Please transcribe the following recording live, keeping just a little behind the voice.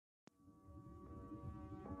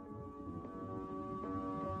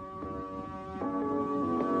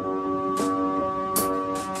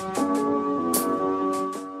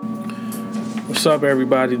What's up,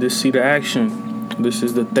 everybody? This is See the Action. This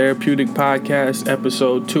is the Therapeutic Podcast,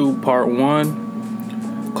 Episode 2, Part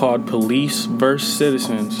 1, called Police vs.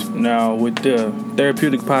 Citizens. Now, with the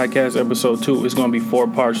Therapeutic Podcast, Episode 2, it's going to be 4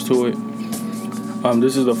 parts to it.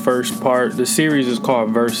 This is the first part. The series is called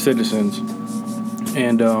vs. Citizens.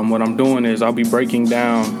 And what I'm doing is I'll be breaking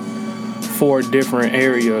down 4 different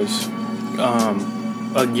areas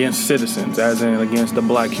against citizens, as in against the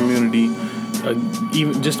black community,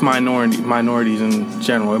 even just minorities in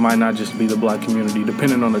general. It might not just be the black community,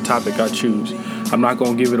 depending on the topic I choose. I'm not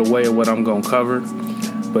going to give it away of what I'm going to cover,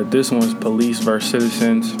 but this one's police versus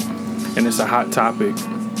citizens, and it's a hot topic.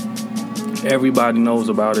 Everybody knows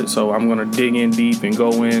about it, so I'm going to dig in deep and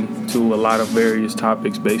go into a lot of various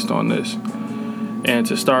topics based on this. And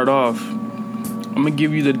to start off, I'm going to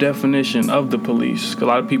give you the definition of the police, because a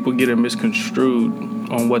lot of people get it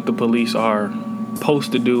misconstrued on what the police are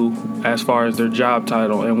supposed to do as far as their job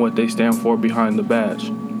title and what they stand for behind the badge.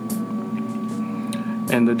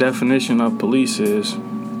 And the definition of police is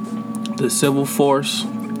the civil force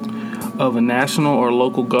of a national or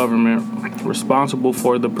local government responsible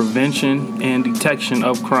for the prevention and detection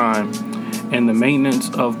of crime and the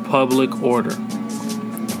maintenance of public order.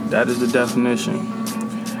 That is the definition.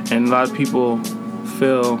 And a lot of people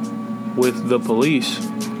feel with the police,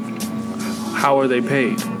 how are they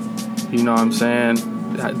paid? You know what I'm saying?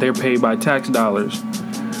 They're paid by tax dollars.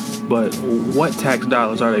 But what tax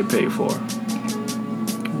dollars are they paid for?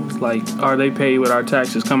 Like, are they paid with our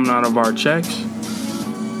taxes coming out of our checks?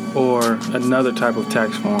 Or another type of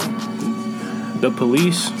tax form? The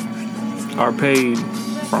police are paid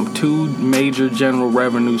from 2 major general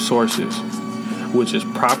revenue sources, which is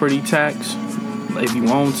property tax, if you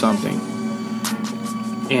own something,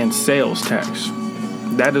 and sales tax.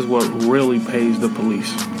 That is what really pays the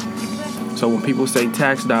police. So when people say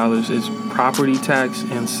tax dollars, it's property tax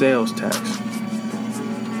and sales tax.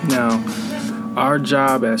 Now, our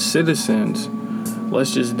job as citizens,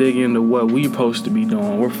 let's just dig into what we're supposed to be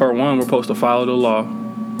doing. We're supposed to follow the law,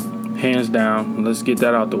 hands down. Let's get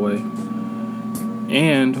that out the way.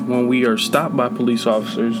 And when we are stopped by police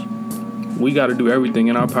officers, we got to do everything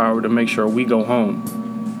in our power to make sure we go home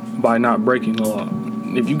by not breaking the law.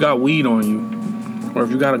 If you got weed on you, or if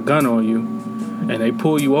you got a gun on you, and they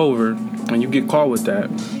pull you over, and you get caught with that,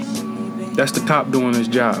 that's the cop doing his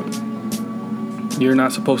job. You're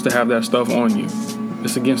not supposed to have that stuff on you.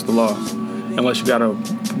 It's against the law. Unless you got a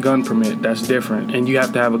gun permit, that's different. And you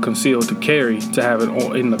have to have a concealed to carry to have it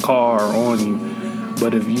in the car or on you.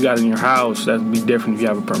 But if you got it in your house, that'd be different if you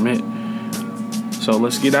have a permit. So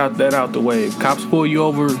let's get that out the way. If cops pull you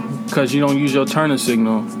over because you don't use your turning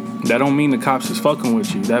signal, that don't mean the cops is fucking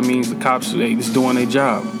with you. That means the cops is doing their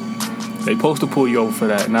job. They supposed to pull you over for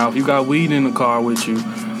that. Now, if you got weed in the car with you,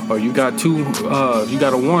 or you got if you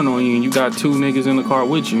got a warrant on you and you got 2 niggas in the car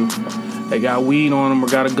with you, they got weed on them or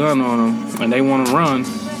got a gun on them, and they want to run,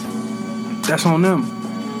 that's on them.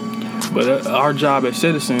 But our job as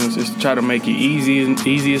citizens is to try to make it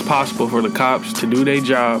easy as possible for the cops to do their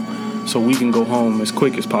job, so we can go home as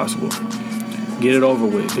quick as possible. Get it over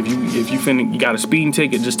with. If you got a speeding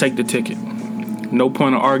ticket, just take the ticket. No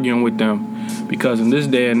point of arguing with them. Because in this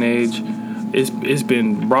day and age, it's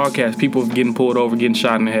been broadcast. People getting pulled over, getting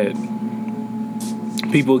shot in the head.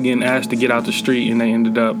 People getting asked to get out the street, and they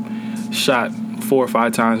ended up shot 4 or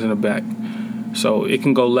 5 times in the back. So it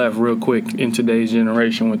can go left real quick in today's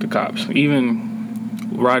generation with the cops. Even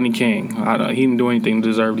Rodney King, he didn't do anything to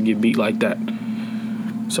deserve to get beat like that.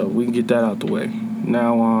 So we can get that out the way.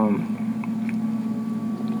 Now,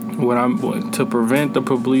 to prevent the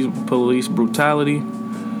police brutality,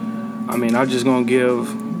 I'm just gonna give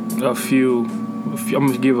a few. I'm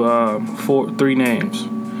gonna give 3 names.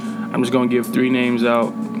 I'm just gonna give 3 names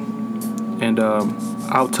out, and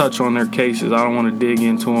I'll touch on their cases. I don't want to dig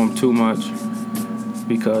into them too much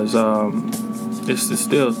because it's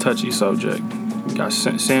still a touchy subject. We got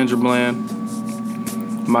Sandra Bland,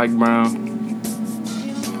 Mike Brown,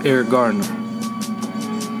 Eric Gardner.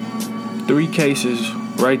 3 cases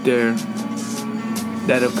right there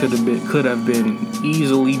that could have been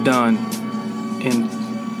easily done in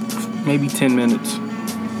maybe 10 minutes.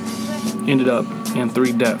 Ended up in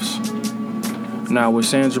 3 deaths. Now with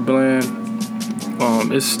Sandra Bland,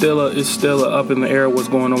 it's still up in the air what's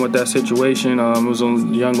going on with that situation. It was a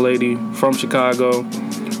young lady from Chicago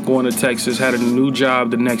going to Texas, had a new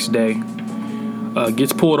job the next day,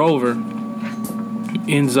 gets pulled over,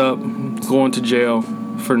 ends up going to jail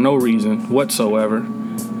for no reason whatsoever.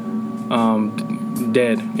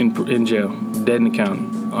 Dead in jail, dead in the county.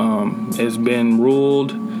 It's been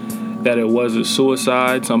ruled that it was a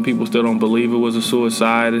suicide. Some people still don't believe it was a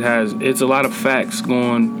suicide. It's a lot of facts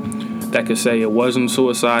going that could say it wasn't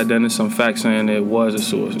suicide, then there's some facts saying it was a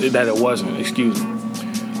suicide, that it wasn't, excuse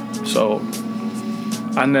me. So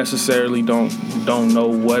I necessarily don't know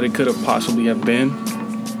what it could have possibly have been,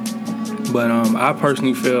 but I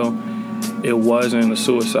personally feel it wasn't a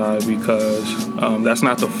suicide because that's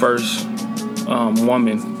not the first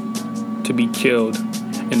woman to be killed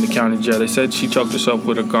in the county jail. They said she choked herself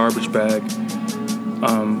with a garbage bag.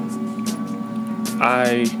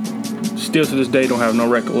 I still to this day don't have no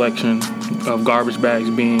recollection of garbage bags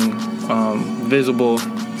being visible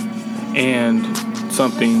and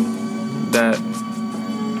something that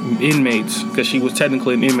inmates, because she was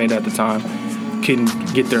technically an inmate at the time, can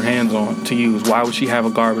get their hands on to use. Why would she have a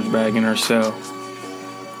garbage bag in her cell?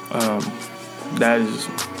 That is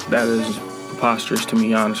preposterous to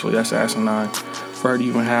me, honestly. That's asinine for her to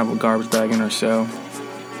even have a garbage bag in her cell.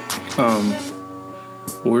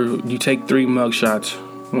 You take 3 mugshots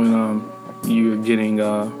when you're getting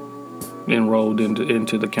enrolled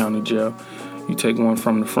into the county jail. You take one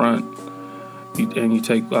from the front, and you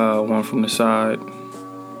take one from the side,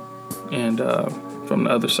 and from the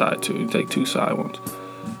other side too. You take 2 side ones.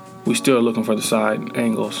 We still are looking for the side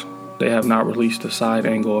angles. They have not released the side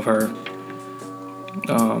angle of her.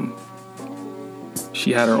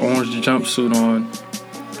 She had her orange jumpsuit on.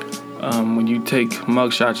 When you take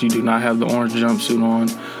mugshots, you do not have the orange jumpsuit on.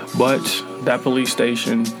 But that police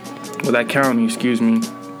station, or that county,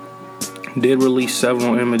 did release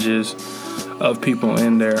several images of people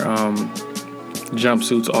in their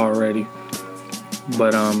jumpsuits already.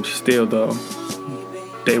 But still, though,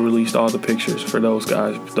 they released all the pictures for those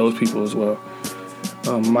people as well.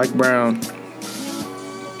 Mike Brown,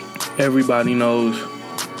 everybody knows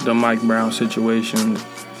the Mike Brown situation.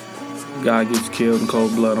 Guy gets killed in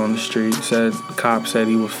cold blood on the street. The cop said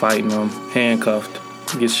he was fighting him, handcuffed,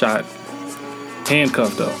 gets shot.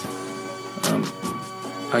 Handcuffed though.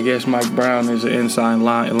 I guess Mike Brown is an inside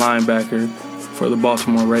linebacker for the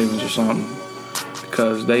Baltimore Ravens or something,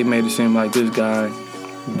 because they made it seem like this guy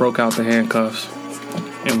broke out the handcuffs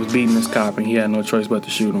and was beating this cop, and he had no choice but to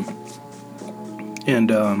shoot him. And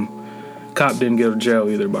cop didn't go to jail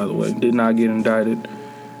either, by the way. Did not get indicted.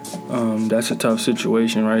 That's a tough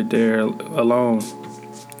situation right there alone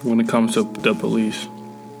when it comes to the police.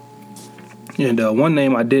 And one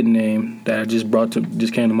name I didn't name that I just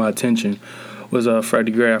came to my attention was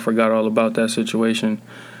Freddie Gray. I forgot all about that situation.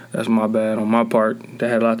 That's my bad on my part. That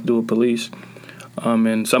had a lot to do with police.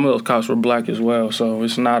 And some of those cops were black as well, so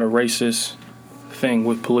it's not a racist thing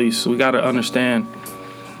with police. We got to understand,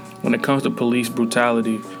 when it comes to police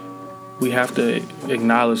brutality, we have to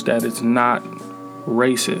acknowledge that it's not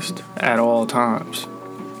racist at all times.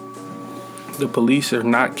 The police are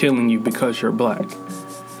not killing you because you're black.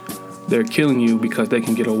 They're killing you because they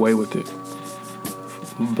can get away with it.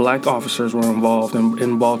 Black officers were involved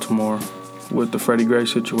in Baltimore with the Freddie Gray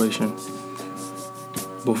situation.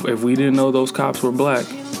 If we didn't know those cops were black,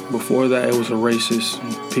 before that it was a racist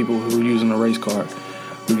people who were using a race card.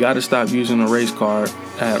 We got to stop using a race card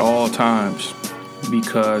at all times,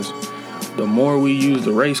 because the more we use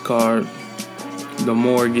the race card, the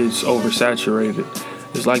more it gets oversaturated.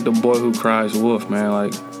 It's like the boy who cries wolf, man.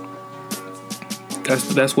 Like,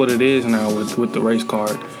 that's what it is now with the race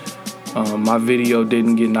card. My video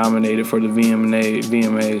didn't get nominated for the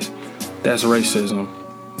VMAs. That's racism.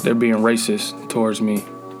 They're being racist towards me.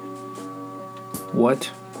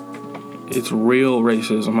 What? It's real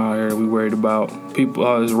racism out here we worried about.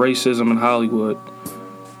 People, it's racism in Hollywood.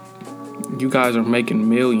 You guys are making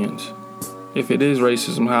millions. If it is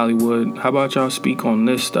racism in Hollywood, how about y'all speak on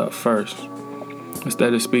this stuff first,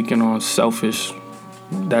 instead of speaking on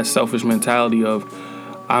that selfish mentality of,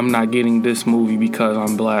 I'm not getting this movie because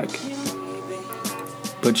I'm black.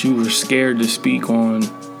 But you were scared to speak on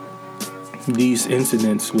these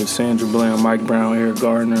incidents with Sandra Bland, Mike Brown, Eric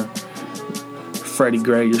Gardner, Freddie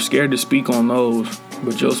Gray. You're scared to speak on those,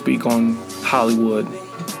 but you'll speak on Hollywood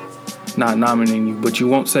not nominating you, but you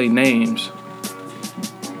won't say names.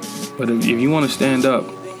 But if you want to stand up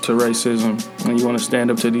to racism, and you want to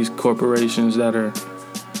stand up to these corporations that are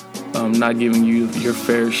not giving you your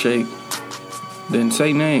fair shake, then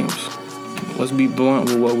say names. Let's be blunt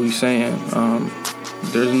with what we're saying.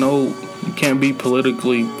 You can't be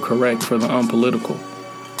politically correct for the unpolitical.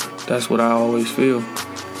 That's what I always feel.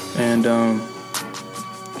 And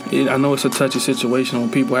I know it's a touchy situation when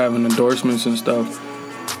people having endorsements and stuff,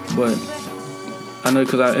 but I know,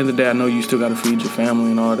 because at the end of the day, I know you still got to feed your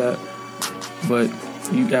family and all that. But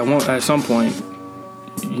at some point,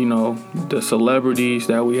 the celebrities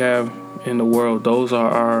that we have in the world, those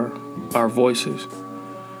are our voices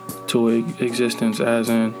to existence. As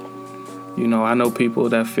in, I know people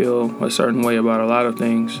that feel a certain way about a lot of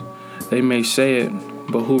things, They may say it,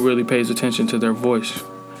 but who really pays attention to their voice?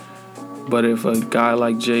 But if a guy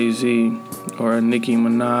like Jay-Z or a Nicki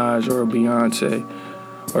Minaj or a Beyonce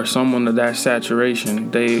or someone of that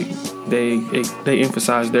saturation, they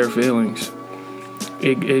emphasize their feelings,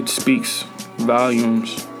 it speaks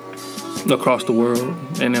volumes across the world,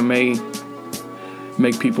 and it may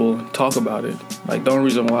make people talk about it. Like, the only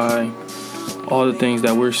reason why all the things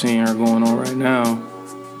that we're seeing are going on right now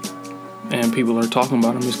and people are talking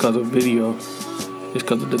about them is because of video. It's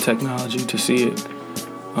because of the technology to see it.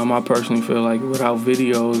 I personally feel like without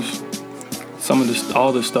videos,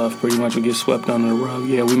 all this stuff pretty much would get swept under the rug.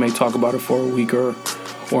 Yeah, we may talk about it for a week or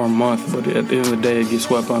a month, but at the end of the day, it gets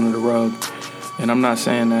swept under the rug. And I'm not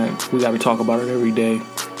saying that we got to talk about it every day.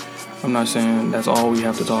 I'm not saying that's all we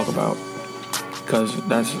have to talk about, because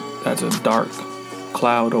that's a dark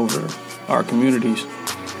cloud over our communities.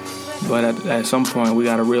 But at some point, we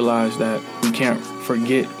got to realize that we can't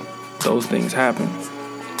forget those things happen.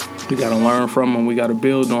 We got to learn from them. We got to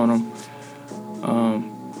build on them.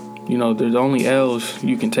 There's only L's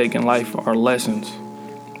you can take in life are lessons.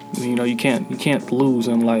 You can't lose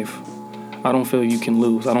in life. I don't feel you can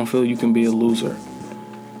lose. I don't feel you can be a loser.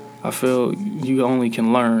 I feel you only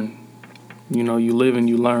can learn. You live and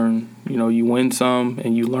you learn. You win some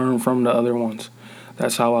and you learn from the other ones.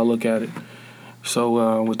 That's how I look at it.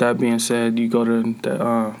 So with that being said, you go to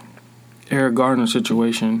the Eric Garner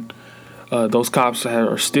situation. Those cops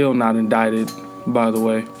are still not indicted, by the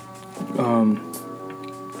way.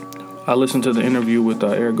 I listened to the interview with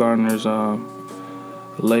Eric Garner's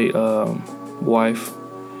late wife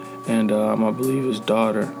and I believe his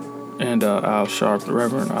daughter, and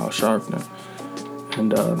Reverend Al Sharpton.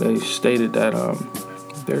 And they stated that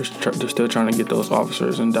they're still trying to get those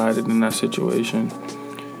officers indicted in that situation,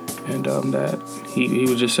 and that he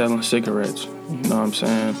was just selling cigarettes. You know what I'm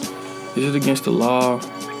saying? Is it against the law?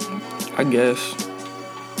 I guess.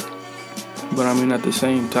 But I mean, at the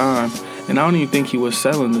same time, and I don't even think he was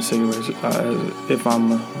selling the cigarettes. If I'm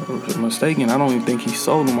mistaken, I don't even think he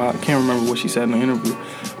sold them. I can't remember what she said in the interview,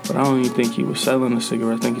 but I don't even think he was selling the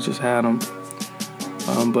cigarettes. I think he just had them.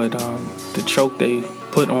 But the choke they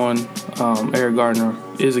put on Eric Garner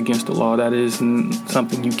is against the law. That is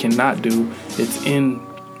something you cannot do. It's in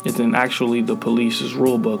actually the police's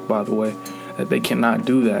rule book, by the way, that they cannot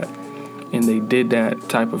do that. And they did that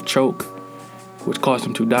type of choke, which caused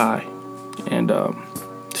him to die, and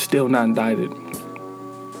still not indicted.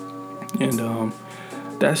 And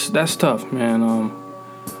that's tough, man.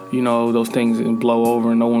 Those things blow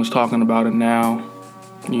over and no one's talking about it now.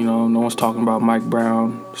 No one's talking about Mike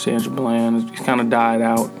Brown, Sandra Bland. It's kind of died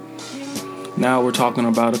out. Now we're talking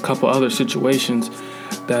about a couple other situations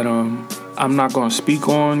that I'm not going to speak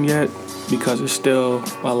on yet, because it's still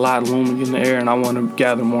a lot looming in the air, and I want to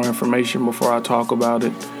gather more information before I talk about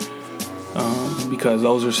it, because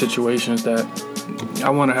those are situations that I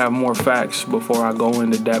want to have more facts before I go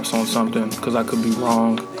into depths on something, because I could be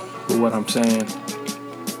wrong with what I'm saying,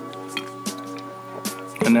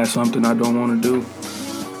 and that's something I don't want to do.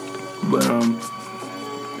 But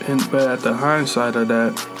at the hindsight of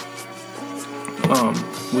that,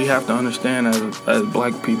 we have to understand as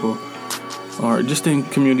black people, or just in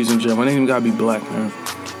communities in general, it ain't even gotta be black, man.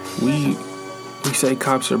 We say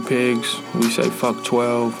cops are pigs. We say fuck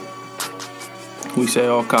 12. We say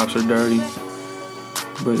all cops are dirty.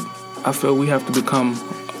 But I feel we have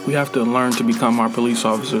to learn to become our police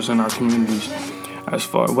officers in our communities.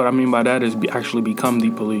 What I mean by that is actually become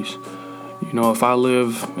the police. If I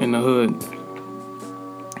live in the hood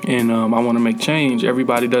and I want to make change,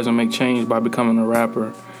 everybody doesn't make change by becoming a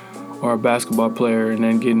rapper or a basketball player and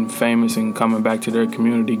then getting famous and coming back to their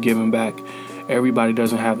community, giving back. Everybody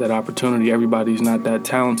doesn't have that opportunity. Everybody's not that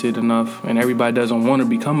talented enough, and everybody doesn't want to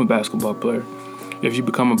become a basketball player. If you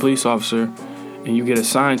become a police officer and you get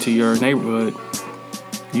assigned to your neighborhood,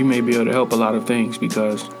 you may be able to help a lot of things,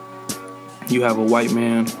 because you have a white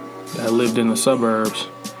man that lived in the suburbs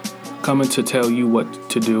coming to tell you what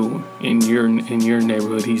to do in your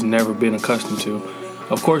neighborhood he's never been accustomed to.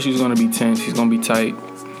 Of course he's going to be tense, he's going to be tight,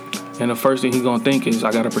 and the first thing he's going to think is,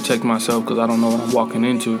 I got to protect myself because I don't know what I'm walking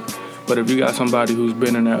into. But if you got somebody who's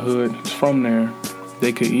been in that hood, from there,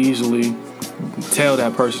 they could easily tell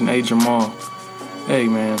that person, hey Jamal, hey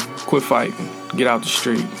man, quit fighting, get out the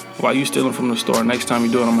street. While you stealing from the store, next time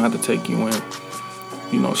you do it, I'm going to have to take you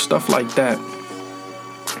in. Stuff like that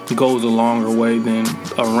goes a longer way than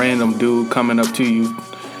a random dude coming up to you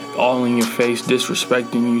all in your face,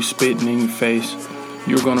 disrespecting you, spitting in your face.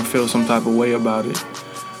 You're going to feel some type of way about it.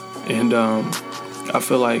 And I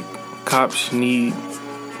feel like cops need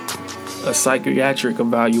a psychiatric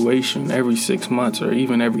evaluation every 6 months or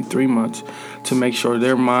even every 3 months to make sure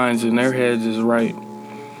their minds and their heads is right,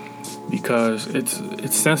 because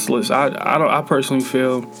it's senseless. I personally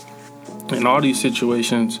feel in all these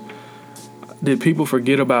situations, did people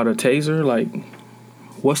forget about a taser? Like,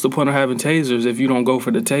 what's the point of having tasers if you don't go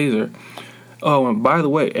for the taser? Oh, and by the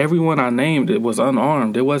way, everyone I named, it was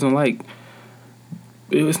unarmed. It wasn't like,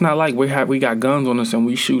 it's not like we got guns on us and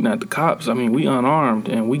we shooting at the cops. I mean, we unarmed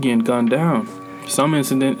and we getting gunned down. Some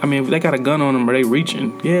incident, I mean, if they got a gun on them or they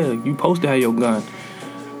reaching, yeah, you supposed to have your gun.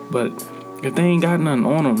 But if they ain't got nothing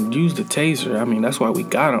on them, use the taser. I mean, that's why we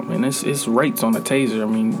got them. And it's rates on the taser. I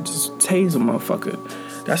mean, just tase a motherfucker.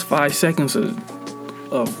 That's 5 seconds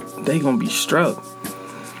of they gonna be struck.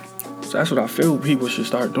 So that's what I feel people should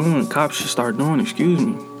start doing. Cops should start doing, excuse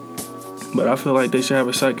me. But I feel like they should have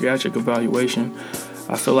a psychiatric evaluation.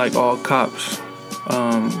 I feel like all cops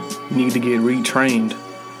need to get retrained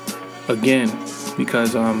again,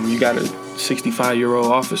 because you got a 65-year-old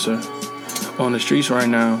officer on the streets right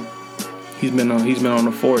now. He's been on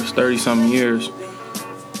the force 30-something years.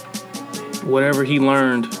 Whatever he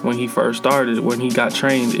learned when he first started, when he got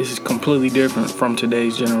trained, is completely different from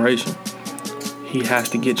today's generation. He has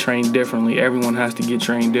to get trained differently. Everyone has to get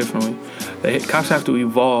trained differently. Cops have to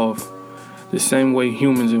evolve the same way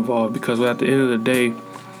humans evolve, because at the end of the day,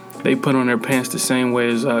 they put on their pants the same way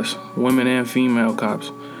as us, women and female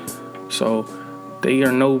cops. So they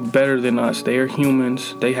are no better than us. They are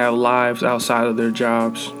humans. They have lives outside of their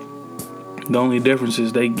jobs. The only difference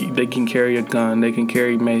is they can carry a gun, they can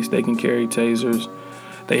carry mace, they can carry tasers.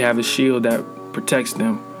 They have a shield that protects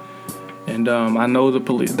them. And I know the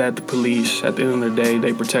police, at the end of the day,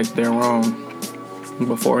 they protect their own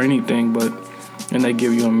before anything. And they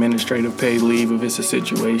give you administrative paid leave if it's a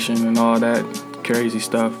situation and all that crazy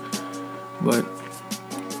stuff. But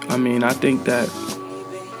I mean, I think that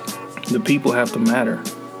the people have to matter.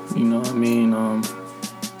 You know what I mean?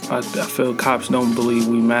 I feel cops don't believe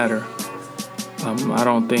we matter. I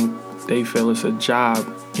don't think they feel it's a job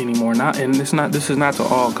anymore. This is not to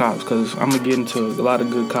all cops, because I'm gonna get into a lot of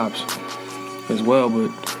good cops as well.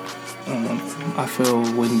 But I feel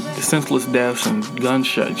when the senseless deaths and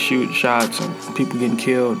shots and people getting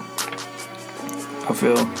killed, I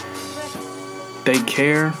feel they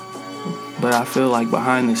care, but I feel like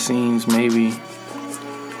behind the scenes maybe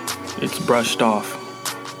it's brushed off.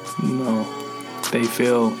 You know, they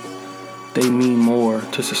feel they mean more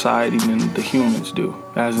to society than the humans do,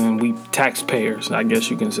 as in we taxpayers, I guess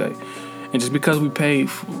you can say. And just because we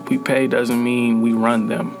pay doesn't mean we run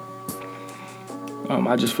them.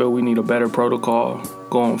 I just feel we need a better protocol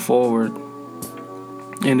going forward.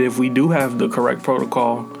 And if we do have the correct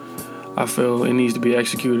protocol, I feel it needs to be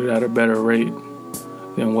executed at a better rate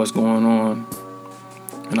than what's going on.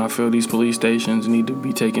 And I feel these police stations need to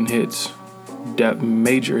be taking hits,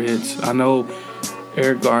 major hits. I know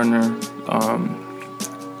Eric Garner,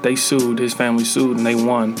 his family sued and they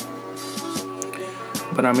won.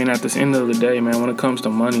 But I mean, at the end of the day, man, when it comes to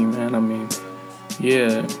money, man, I mean,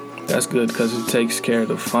 yeah, that's good because it takes care of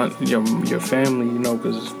your family, you know,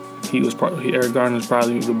 because Eric Garner's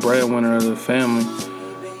probably the breadwinner of the family,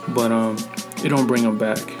 but it don't bring him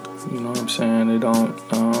back. You know what I'm saying? It don't.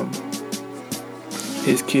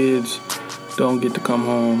 His kids don't get to come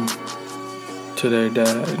home to their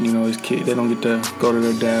dad. You know, they don't get to go to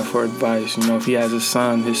their dad for advice. You know, if he has his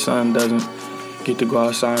son doesn't get to go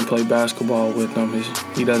outside and play basketball with him.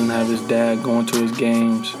 He doesn't have his dad going to his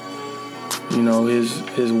games. You know,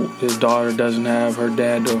 his daughter doesn't have her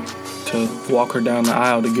dad to walk her down the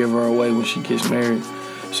aisle to give her away when she gets married.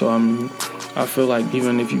 So I feel like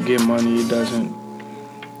even if you get money,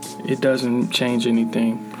 it doesn't change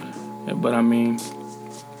anything. But I mean,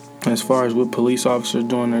 as far as with police officers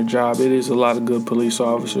doing their job, it is a lot of good police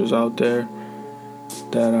officers out there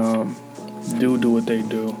that do what they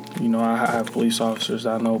do. You know, I have police officers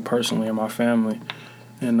I know personally in my family,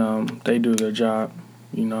 and they do their job.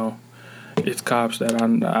 You know, it's cops that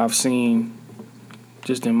I've seen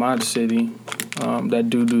just in my city that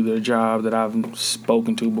do their job that I've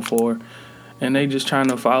spoken to before, and they just trying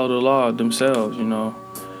to follow the law themselves. You know,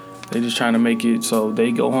 they just trying to make it so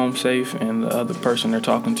they go home safe and the other person they're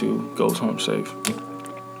talking to goes home safe.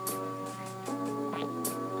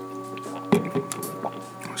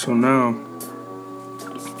 So now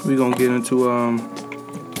we're gonna get into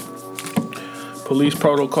police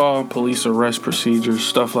protocol, police arrest procedures,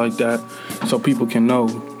 stuff like that, so people can know.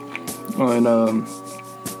 And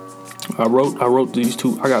I wrote these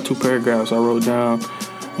two. I got 2 paragraphs I wrote down,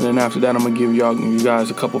 and then after that I'm gonna give you guys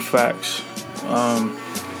a couple facts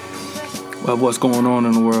of what's going on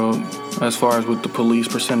in the world as far as with the police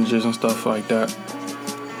percentages and stuff like that.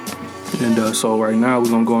 And so right now we're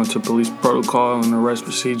gonna go into police protocol and arrest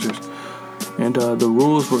procedures. And the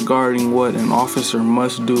rules regarding what an officer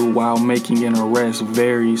must do while making an arrest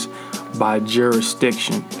varies by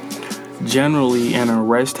jurisdiction. Generally, an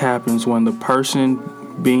arrest happens when the person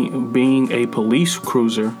being a police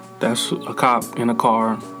cruiser, that's a cop in a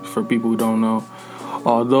car for people who don't know,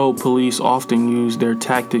 although police often use their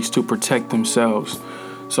tactics to protect themselves.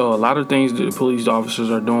 So a lot of things that police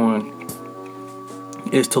officers are doing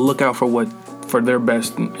is to look out for their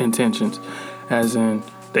best intentions, as in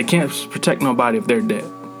they can't protect nobody if they're dead.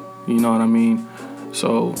 You know what I mean?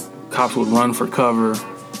 So cops would run for cover.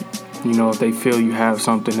 You know, if they feel you have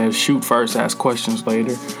something, they'll shoot first, ask questions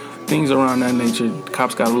later. Things around that nature.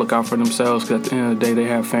 Cops got to look out for themselves because at the end of the day, they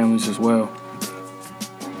have families as well.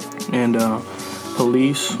 And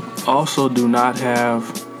police also do not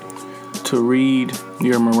have to read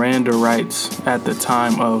your Miranda rights at the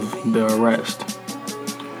time of the arrest.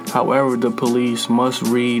 However, the police must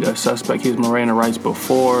read a suspect his Miranda rights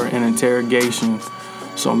before an interrogation.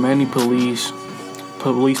 So many police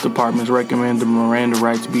departments recommend the Miranda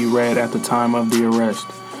rights be read at the time of the arrest.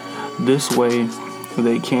 This way,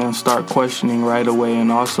 they can start questioning right away,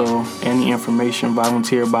 and also any information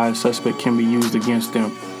volunteered by a suspect can be used against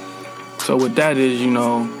them. So what that is, you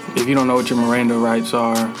know, if you don't know what your Miranda rights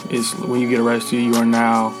are, is when you get arrested, you are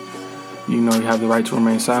now, you know, you have the right to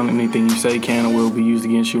remain silent. Anything you say can or will be used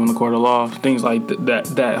against you in the court of law. Things like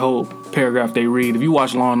that whole paragraph they read. If you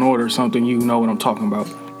watch Law and Order or something, you know what I'm talking about.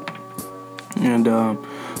 And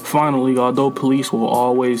finally, although police will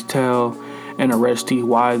always tell an arrestee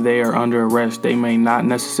why they are under arrest, they may not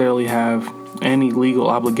necessarily have any legal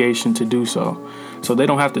obligation to do so. So they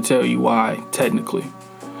don't have to tell you why, technically.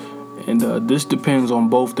 And this depends on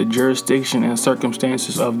both the jurisdiction and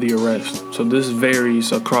circumstances of the arrest. So this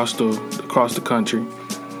varies across the country.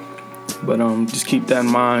 But just keep that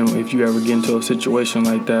in mind if you ever get into a situation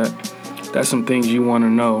like that. That's some things you want to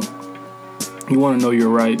know. You want to know your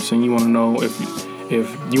rights, and you want to know if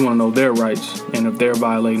you want to know their rights and if they're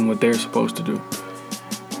violating what they're supposed to do.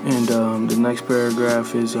 And the next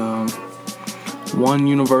paragraph is one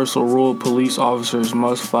universal rule police officers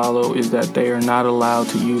must follow is that they are not allowed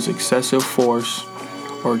to use excessive force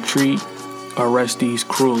or treat arrestees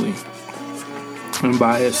cruelly. And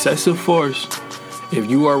by excessive force, if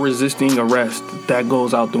you are resisting arrest, that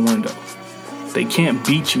goes out the window. They can't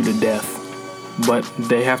beat you to death, but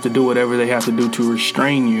they have to do whatever they have to do to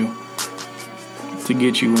restrain you to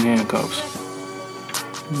get you in handcuffs.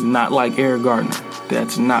 Not like Eric Gardner.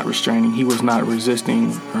 That's not restraining. He was not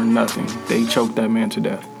resisting or nothing. They choked that man to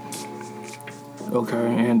death. Okay,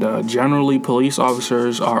 and generally police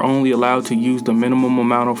officers are only allowed to use the minimum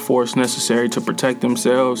amount of force necessary to protect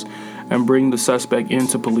themselves and bring the suspect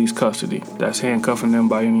into police custody. That's handcuffing them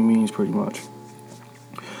by any means, pretty much.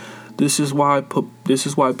 This is why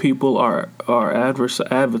people are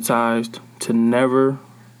advertised to never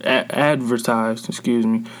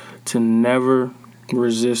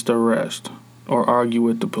resist arrest or argue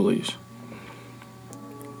with the police.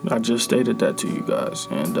 I just stated that to you guys.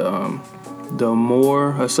 And the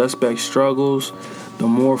more a suspect struggles, the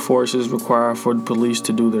more force is required for the police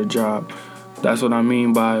to do their job. That's what I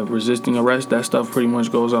mean by resisting arrest. That stuff pretty much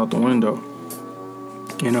goes out the window.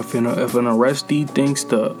 And if an arrestee thinks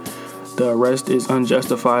the arrest is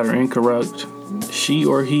unjustified or incorrect, she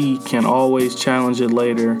or he can always challenge it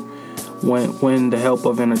later when the help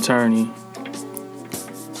of an attorney.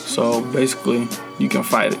 So basically, you can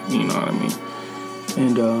fight it, you know what I mean?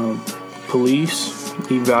 And police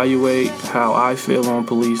evaluate how I feel on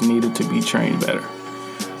police needed to be trained better.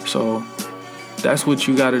 So that's what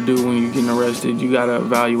you got to do when you're getting arrested. You got to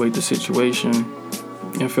evaluate the situation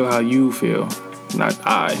and feel how you feel. Not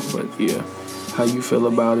I, but yeah, how you feel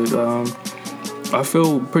about it. I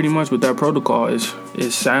feel pretty much with that protocol, it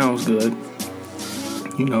sounds good.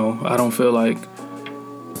 You know, I don't feel like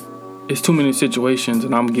it's too many situations,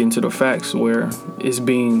 and I'm getting to the facts where it's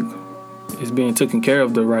being taken care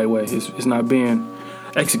of the right way. It's not being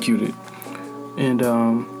executed, and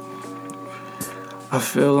I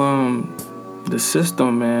feel the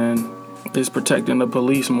system, man, is protecting the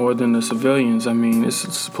police more than the civilians. I mean,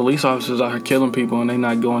 it's police officers out here killing people and they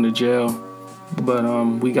not going to jail, but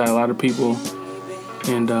we got a lot of people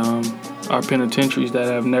in our penitentiaries that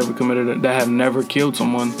have never killed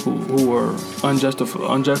someone who were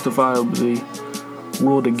unjustifiably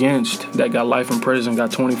ruled against, that got life in prison,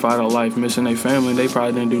 got 25 to life, missing their family. They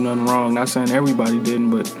probably didn't do nothing wrong. Not saying everybody didn't,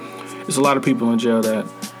 but there's a lot of people in jail that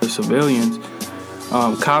are civilians.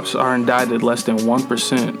 Cops are indicted less than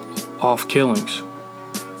 1% off killings,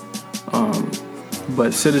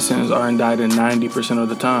 but citizens are indicted 90% of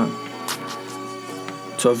the time.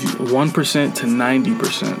 So if 1% to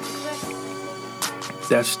 90%,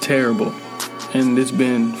 that's terrible. And it's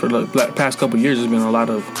been, for the past couple of years, there's been a lot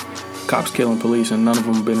of cops killing police, and none of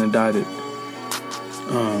them have been indicted.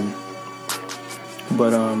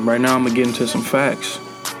 But right now I'm gonna get into some facts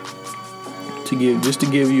to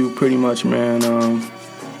give you pretty much, man,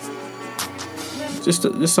 just a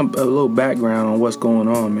little background on what's going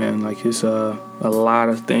on, man. Like, it's a lot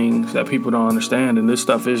of things that people don't understand, and this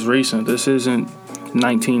stuff is recent. This isn't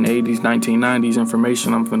 1980s, 1990s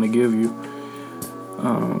information I'm gonna give you.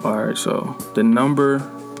 All right, so the number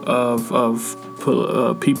of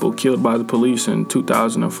people killed by the police in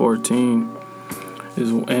 2014 is,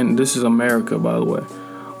 and this is America, by the way,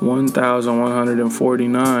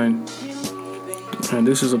 1,149. And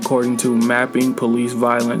this is according to Mapping Police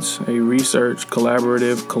Violence, a research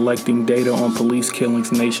collaborative collecting data on police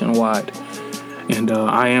killings nationwide. And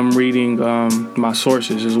I am reading my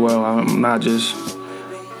sources as well. I'm not just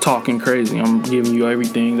talking crazy. I'm giving you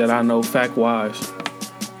everything that I know fact-wise,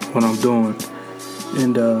 what I'm doing.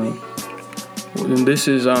 And this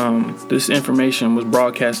is this information was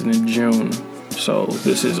broadcasted in June. So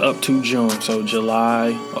this is up to June. So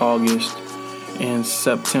July, August, and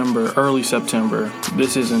September, early September.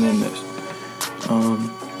 This isn't in this.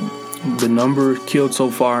 The number killed so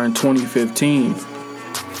far in 2015,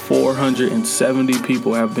 470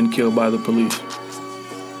 people have been killed by the police.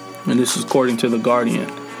 And this is according to The Guardian.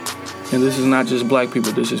 And this is not just black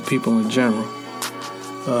people, this is people in general.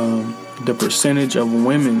 The percentage of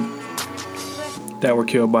women that were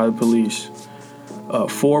killed by the police,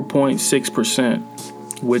 4.6%,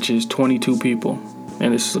 which is 22 people.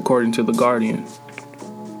 And this is according to The Guardian.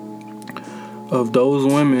 Of those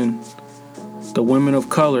women, the women of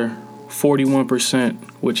color, 41%,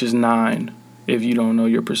 which is 9, if you don't know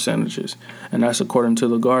your percentages. And that's according to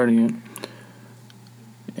The Guardian.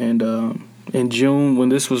 And in June, when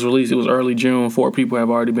this was released, it was early June, 4 people have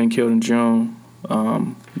already been killed in June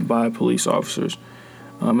by police officers.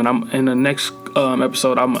 And I'm in the next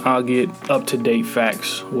episode, I'll get up-to-date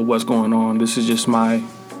facts with what's going on. This is just my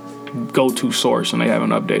go-to source, and they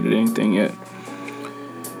haven't updated anything yet.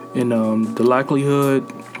 And the likelihood,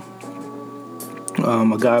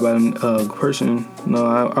 a guy by a person, no,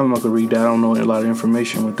 I'm not gonna read that. I don't know a lot of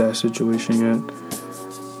information with that situation yet.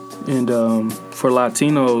 And for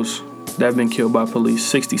Latinos that have been killed by police,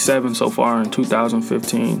 67 so far in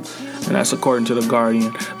 2015, and that's according to The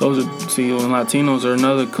Guardian. Those are, Latinos are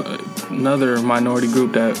another minority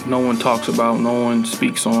group that no one talks about, no one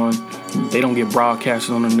speaks on. They don't get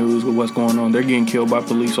broadcasted on the news with what's going on. They're getting killed by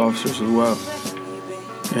police officers as well.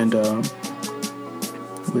 And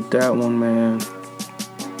with that one, man,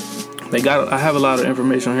 I have a lot of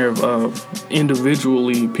information here of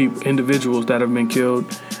individuals that have been killed,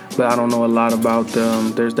 but I don't know a lot about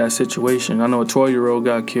them. There's that situation. I know a 12-year-old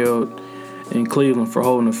got killed in Cleveland for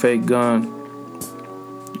holding a fake gun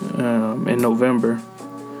in November.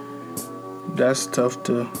 That's tough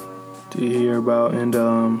to hear about. And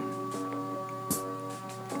a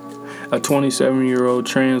 27-year-old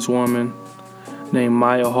trans woman named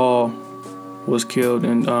Maya Hall was killed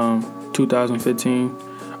in 2015,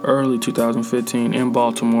 early 2015 in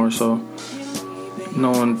Baltimore. So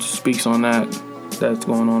no one speaks on that. That's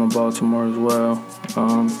going on in Baltimore as well.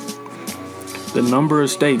 The number of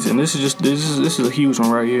states, and this is a huge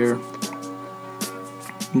one right here.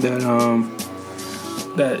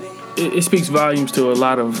 That it speaks volumes to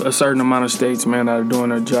a certain amount of states, man, that are doing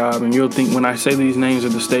their job. And you'll think when I say these names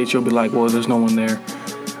of the states, you'll be like, well, there's no one there.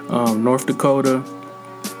 North Dakota,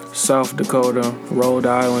 South Dakota, Rhode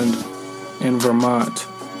Island, and Vermont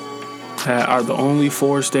are the only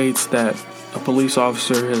 4 states that a police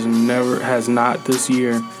officer has not this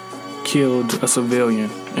year killed a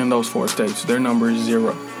civilian in those 4 states. Their number is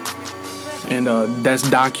 0. And that's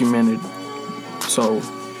documented. So,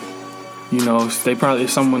 if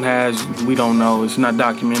someone has, we don't know. It's not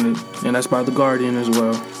documented. And that's by The Guardian as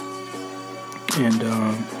well. And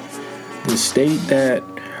the state that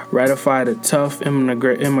ratified a tough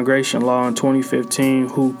immigration law in 2015,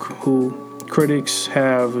 who critics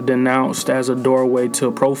have denounced as a doorway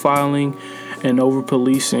to profiling and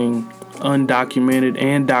over-policing undocumented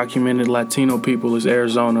and documented Latino people, is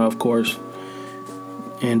Arizona, of course.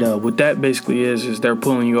 And what that basically is they're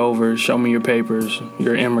pulling you over, show me your papers,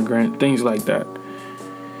 you're an immigrant, things like that.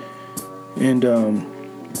 And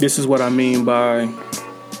this is what I mean by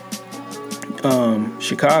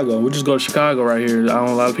Chicago. We'll just go to Chicago right here.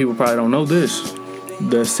 A lot of people probably don't know this.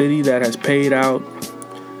 The city that has paid out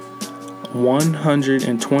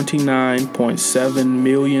 $129.7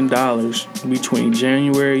 million between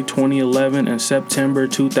January 2011 and September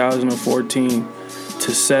 2014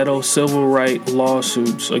 to settle civil rights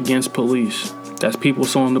lawsuits against police. That's people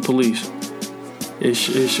suing the police.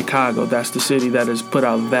 is Chicago. That's the city that has put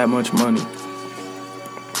out that much money.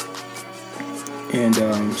 And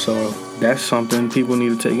so that's something people need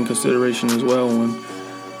to take in consideration as well when,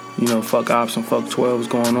 fuck ops and fuck 12 is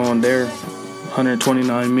going on there.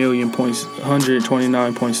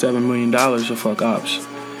 $129.7 million to fuck ops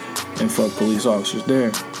and fuck police officers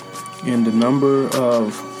there. And the number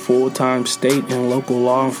of full-time state and local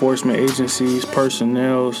law enforcement agencies,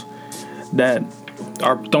 personnels that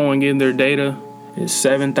are throwing in their data is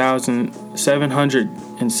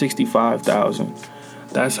 765,000.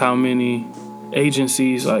 That's how many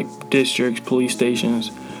agencies like districts, police stations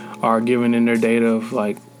are giving in their data of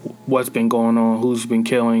like what's been going on, who's been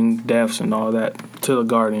killing, deaths, and all that to the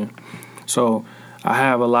Guardian. So I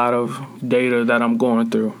have a lot of data that I'm going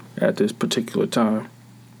through at this particular time.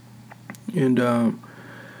 And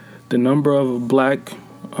the number of black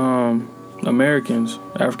Americans,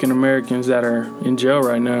 African Americans that are in jail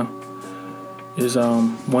right now is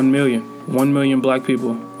 1 million. 1 million black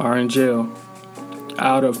people are in jail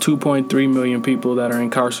out of 2.3 million people that are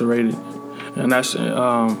incarcerated. And that's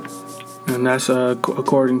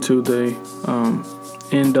according to the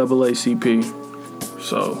NAACP.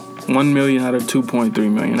 So 1 million out of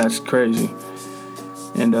 2.3 million. That's crazy.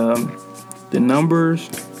 And the numbers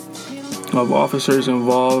of officers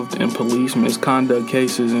involved in police misconduct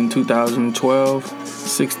cases in 2012,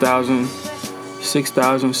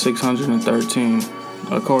 6,613,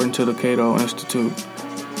 according to the Cato Institute.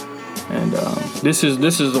 And this is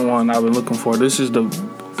the one I've been looking for. This is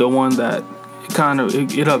the one that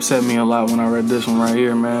it upset me a lot when I read this one right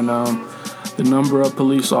here, man. The number of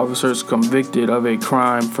police officers convicted of a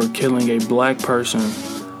crime for killing a black person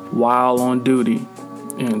while on duty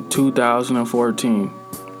in 2014,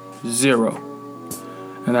 0.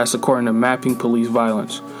 And that's according to Mapping Police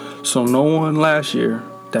Violence. So no one last year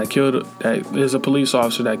that is a police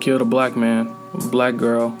officer that killed a black man, black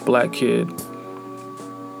girl, black kid,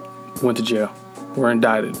 went to jail, were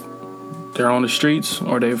indicted. They're on the streets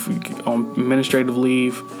or they're on administrative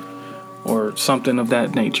leave or something of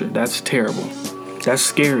that nature. That's terrible. That's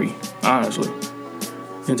scary, honestly.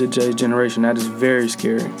 In today's generation, that is very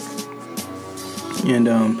scary. And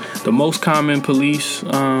the most common police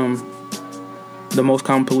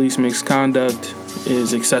misconduct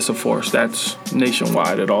is excessive force. That's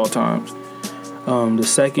nationwide at all times. The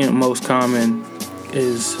second most common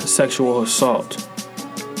is sexual assault.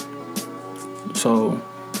 So,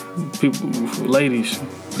 ladies,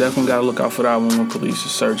 definitely gotta look out for that one when police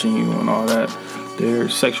is searching you and all that. Their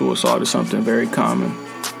sexual assault is something very common.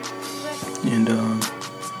 And,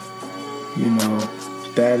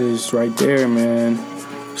 that is right there, man.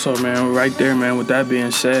 So, man, right there, man, with that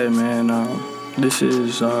being said, man, this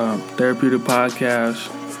is Therapeutic Podcast,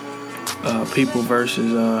 People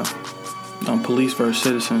versus, Police versus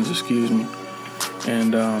Citizens, excuse me.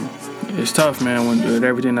 And, it's tough, man, with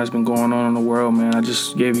everything that's been going on in the world, man. I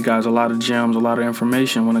just gave you guys a lot of gems, a lot of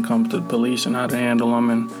information when it comes to the police and how to handle them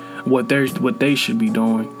and what they should be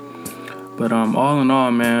doing. But all in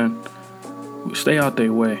all, man, stay out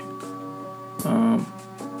their way.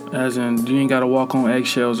 As in, you ain't got to walk on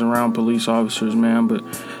eggshells around police officers, man, but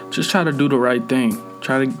just try to do the right thing.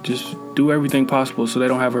 Try to just do everything possible so they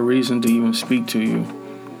don't have a reason to even speak to you.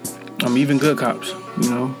 Even good cops,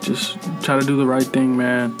 just try to do the right thing,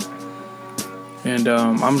 man. And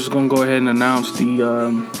I'm just going to go ahead and announce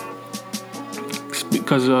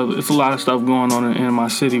because it's a lot of stuff going on in my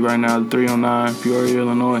city right now, the 309, Peoria,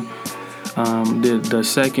 Illinois. The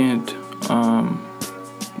second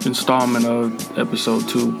installment of episode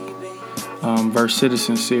 2, Verse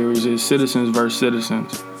Citizens series is Citizens versus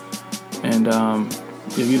Citizens. And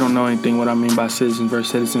if you don't know anything what I mean by Citizens versus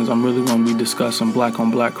Citizens, I'm really going to be discussing black on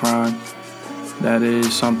black crime. That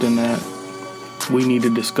is something that we need to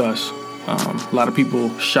discuss. A lot of people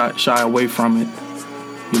shy away from it.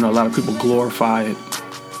 A lot of people glorify it.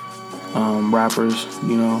 Rappers,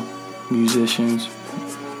 musicians,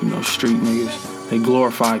 street niggas, they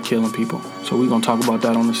glorify killing people. So we're going to talk about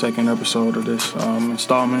that on the second episode of this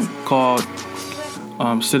installment called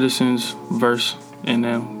Citizens versus, and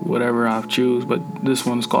then whatever I choose. But this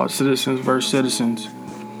one is called Citizens versus Citizens.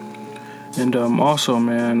 And also,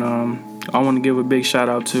 man, I want to give a big shout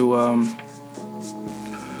out to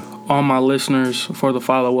all my listeners for the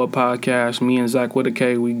follow-up podcast. Me and Zach with a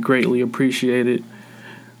K, we greatly appreciate it.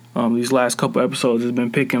 These last couple episodes has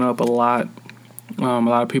been picking up a lot. A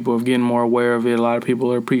lot of people are getting more aware of it. A lot of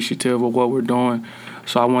people are appreciative of what we're doing.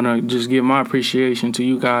 So I want to just give my appreciation to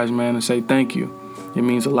you guys, man, and say thank you. It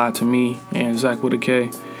means a lot to me and Zach with a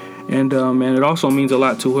K. And, man, it also means a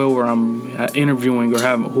lot to whoever I'm interviewing or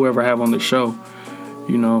whoever I have on the show.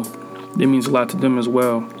 It means a lot to them as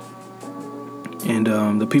well.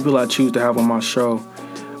 And the people I choose to have on my show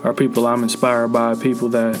are people I'm inspired by, people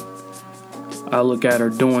that I look at are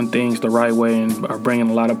doing things the right way and are bringing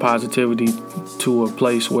a lot of positivity to a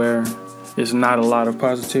place where it's not a lot of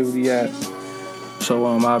positivity at. So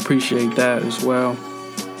I appreciate that as well.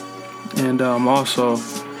 And also,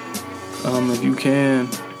 if you can,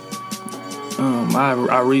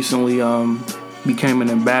 I recently became an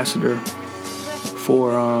ambassador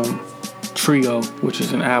for Trio, which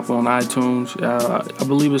is an app on iTunes. I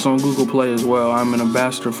believe it's on Google Play as well. I'm an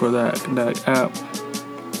ambassador for that app.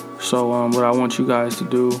 So what I want you guys to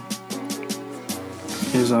do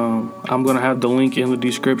is I'm going to have the link in the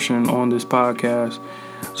description on this podcast.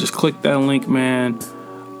 Just click that link, man.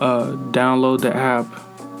 Download the app.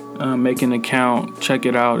 Make an account. Check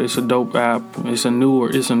it out. It's a dope app. It's a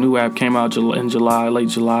new app. Came out in July, late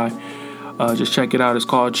July. Just check it out. It's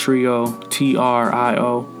called Trio,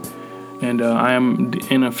 Trio. And I am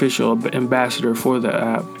an official ambassador for the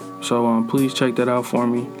app. So please check that out for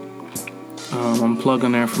me. I'm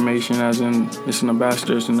plugging the information as in it's an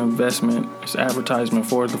ambassador, it's an investment, it's advertisement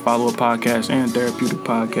for the Follow Up Podcast and Therapeutic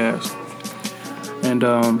Podcast. And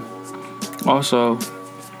also,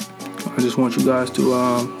 I just want you guys to,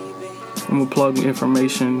 I'm going to plug the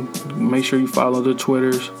information. Make sure you follow the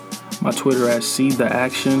Twitters. My Twitter at See The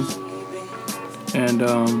Action. And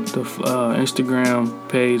the Instagram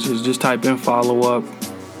page is just type in Follow Up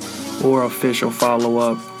or Official Follow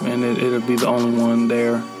Up, and it'll be the only one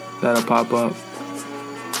there that'll pop up.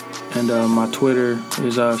 And my Twitter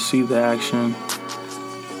is See The Action.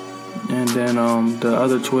 And then the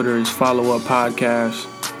other Twitter is Follow Up Podcast.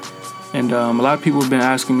 And a lot of people have been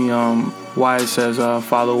asking me why it says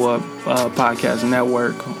Follow Up Podcast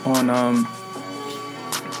Network on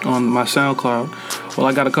my SoundCloud. Well,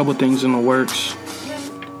 I got a couple things in the works,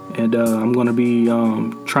 and I'm going to be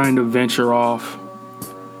trying to venture off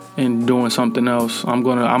and doing something else. I'm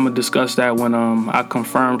gonna discuss that when I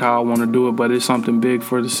confirmed how I want to do it, but it's something big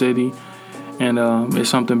for the city, and it's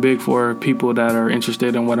something big for people that are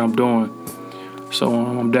interested in what I'm doing. So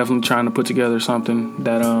I'm definitely trying to put together something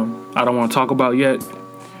that I don't want to talk about yet,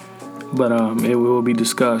 but it will be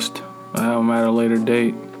discussed at a later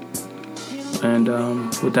date. And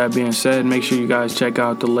with that being said, make sure you guys check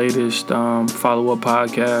out the latest Follow Up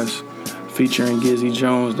Podcast featuring Gizzy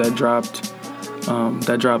Jones that dropped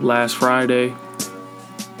last Friday.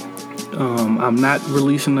 I'm not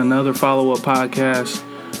releasing another Follow Up Podcast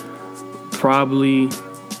probably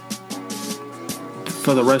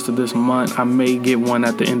for the rest of this month. I may get one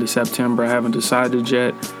at the end of September. I haven't decided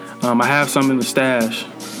yet. I have some in the stash,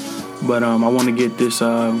 but I want to get this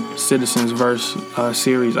Citizens Verse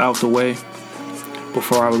series out the way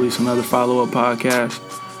before I release another Follow Up Podcast.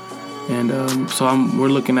 And so we're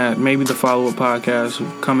looking at maybe the Follow Up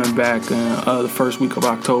Podcast coming back the first week of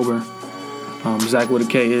October. Zach with a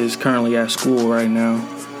K is currently at school right now,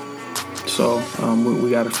 so we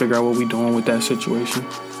got to figure out what we're doing with that situation.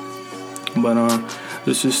 But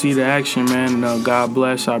let's just see the action, man. God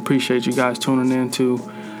bless. I appreciate you guys tuning in to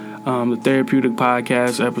the Therapeutic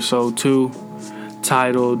Podcast, episode 2,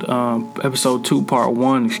 titled episode 2, part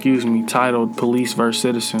 1, titled Police vs.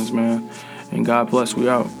 Citizens, man. And God bless. We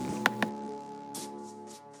out.